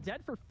 here and they're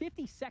dead for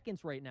 50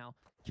 seconds right now.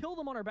 Kill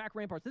them on our back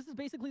ramparts. This is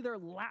basically their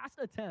last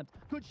attempt.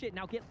 Good shit.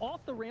 Now get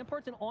off the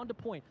ramparts and onto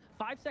point.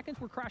 5 seconds,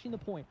 we're crashing the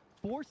point.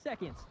 4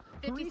 seconds.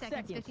 50 3 seconds,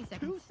 seconds. 50 2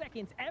 seconds.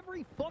 seconds.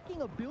 Every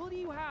fucking ability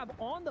you have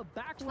on the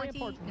back 20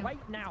 ramparts no, right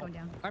it's now. going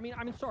down. I mean,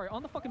 sorry,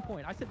 on the fucking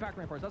point. I said back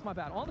ramparts. That's my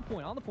bad. On the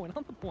point, on the point,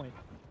 on the point.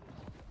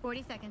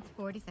 40 seconds.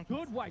 40 seconds.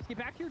 Good wipes. Get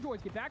back to your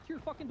doors. Get back to your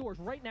fucking doors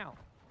right now.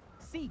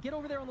 C, get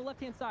over there on the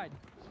left-hand side.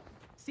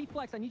 C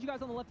flex, I need you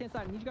guys on the left-hand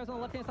side. I need you guys on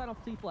the left-hand side on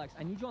C flex.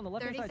 I need you on the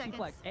left-hand 30 side C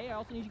flex. seconds. A, I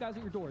also need you guys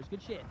at your doors.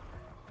 Good shit.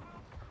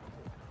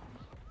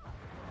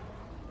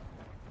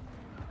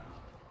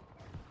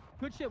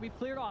 Good shit. We've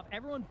cleared off.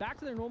 Everyone back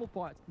to their normal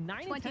spots. 9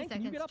 and 20 10.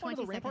 Can you get seconds, up onto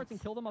the 20 ramparts and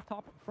seconds. kill them up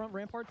top front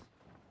ramparts?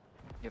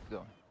 Yep,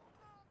 go.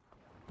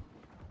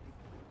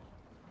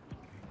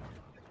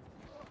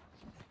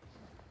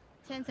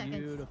 10 seconds.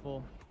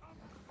 Beautiful.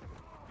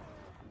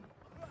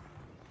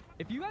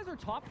 If you guys are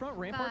top front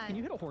ramparts, 5, can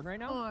you hit a horn right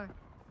now? 4,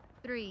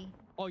 3.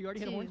 Oh, you already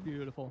hit a horn? 2,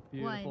 Beautiful.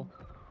 Beautiful.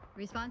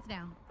 1. Respawns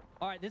now.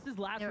 All right, this is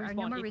last There are respawn.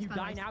 no more If you respawn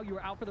die waves. now, you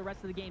are out for the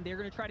rest of the game. They're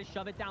going to try to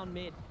shove it down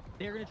mid.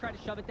 They're going to try to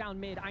shove it down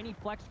mid. I need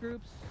flex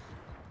groups.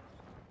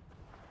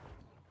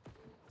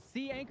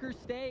 C anchors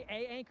stay.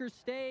 A anchors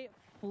stay.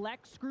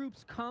 Flex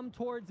groups come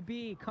towards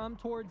B. Come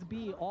towards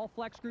B. All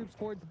flex groups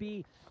towards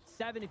B.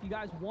 7, if you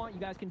guys want, you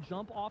guys can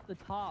jump off the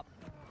top.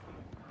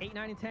 8,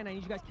 9, and 10. I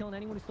need you guys killing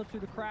anyone who slips through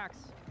the cracks.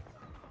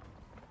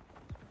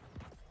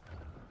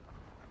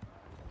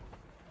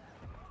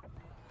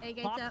 A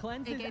gates Pop up. A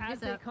cleanses gate as is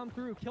they up. come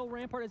through. Kill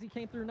Rampart as he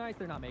came through. Nice.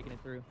 They're not making it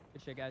through.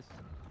 Good shit, guys.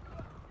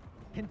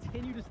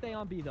 Continue to stay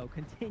on B, though.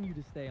 Continue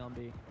to stay on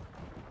B.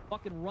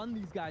 Fucking run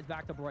these guys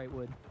back to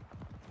Brightwood.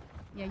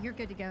 Yeah, you're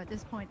good to go. At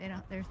this point,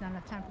 there's not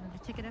enough time for them to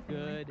tick it up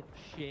anyway. Good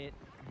shit,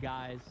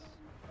 guys.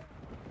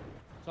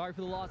 Sorry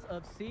for the loss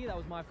of C. That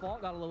was my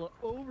fault. Got a little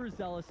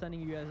overzealous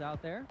sending you guys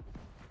out there.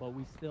 But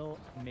we still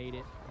made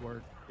it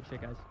work. Good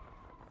shit, guys.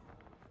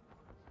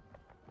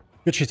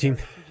 Good shit, team.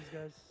 GG's,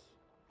 guys.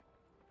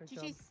 Great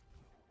job. GG's.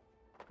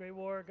 Great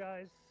war,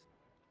 guys.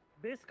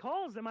 Bis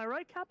calls, am I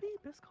right, Cappy?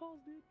 Bis calls,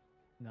 dude.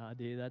 Nah,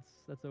 dude,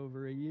 that's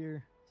over a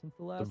year since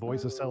the last. The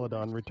voice of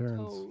Celadon returns.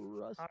 So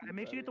rusty, All right,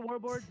 make sure you hit the brother.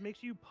 warboards. Make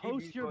sure you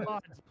post GG, your boys.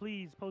 VODs,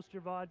 please. Post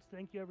your VODs.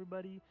 Thank you,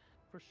 everybody,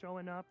 for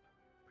showing up.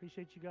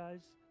 Appreciate you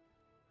guys.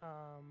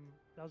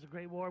 That was a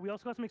great war. We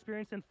also got some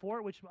experience in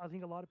Fort, which I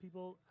think a lot of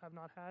people have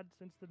not had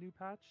since the new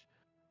patch.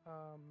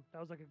 That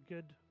was like a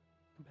good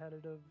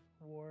competitive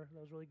war.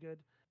 That was really good.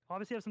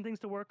 Obviously, have some things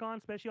to work on,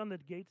 especially on the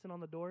gates and on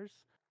the doors.